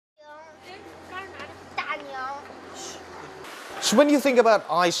So when you think about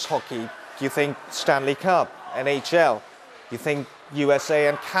ice hockey, you think Stanley Cup, NHL, you think USA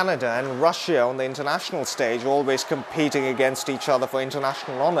and Canada and Russia on the international stage always competing against each other for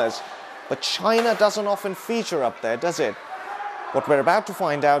international honors. But China doesn't often feature up there, does it? What we're about to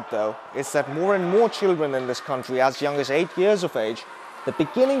find out, though, is that more and more children in this country as young as 8 years of age, they're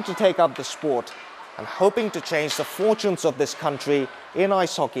beginning to take up the sport and hoping to change the fortunes of this country in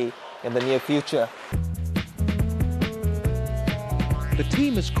ice hockey in the near future. The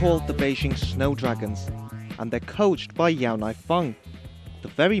team is called the Beijing Snow Dragons, and they're coached by Yao Naifeng, the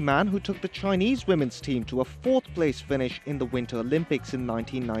very man who took the Chinese women's team to a 4th place finish in the Winter Olympics in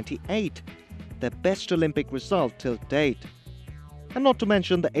 1998, their best Olympic result till date. And not to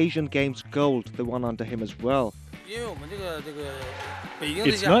mention the Asian Games gold they won under him as well.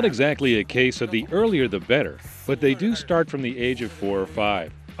 It's not exactly a case of the earlier the better, but they do start from the age of 4 or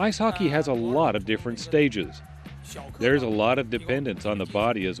 5. Ice hockey has a lot of different stages. There's a lot of dependence on the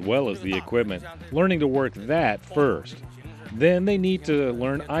body as well as the equipment, learning to work that first. Then they need to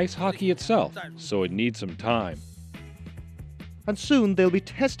learn ice hockey itself, so it needs some time. And soon they'll be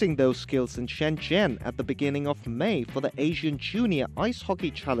testing those skills in Shenzhen at the beginning of May for the Asian Junior Ice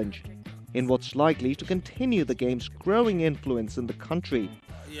Hockey Challenge, in what's likely to continue the game's growing influence in the country.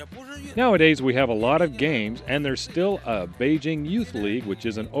 Nowadays we have a lot of games, and there's still a Beijing Youth League which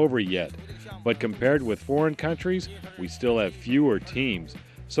isn't over yet. But compared with foreign countries, we still have fewer teams.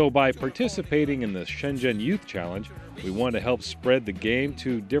 So by participating in the Shenzhen Youth Challenge, we want to help spread the game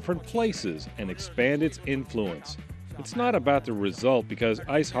to different places and expand its influence. It's not about the result because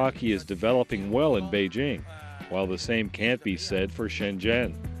ice hockey is developing well in Beijing, while the same can't be said for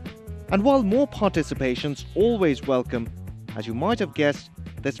Shenzhen. And while more participation's always welcome, as you might have guessed,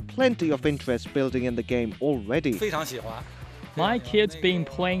 there's plenty of interest building in the game already. My kid's been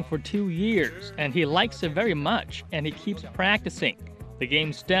playing for 2 years, and he likes it very much, and he keeps practicing. The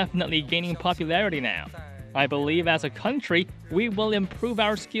game's definitely gaining popularity now. I believe as a country, we will improve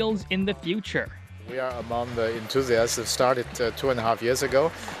our skills in the future. We are among the enthusiasts that started 2.5 years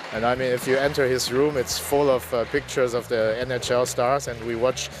ago. And I mean, if you enter his room, it's full of pictures of the NHL stars, and we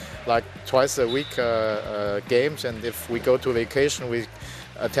watch like twice a week games. And if we go to vacation, we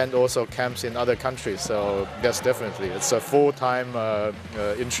attend also camps in other countries. So yes, definitely, it's a full-time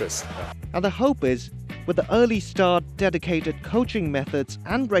interest. And the hope is, with the early start, dedicated coaching methods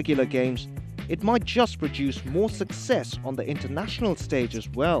and regular games, it might just produce more success on the international stage as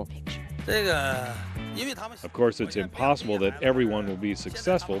well. Of course, it's impossible that everyone will be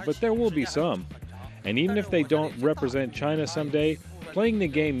successful, but there will be some. And even if they don't represent China someday, playing the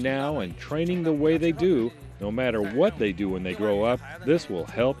game now and training the way they do, no matter what they do when they grow up, this will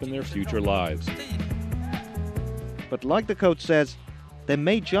help in their future lives. But like the coach says, there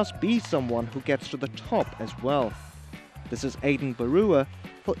may just be someone who gets to the top as well. This is Barua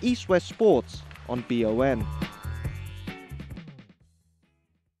for East West Sports on BON.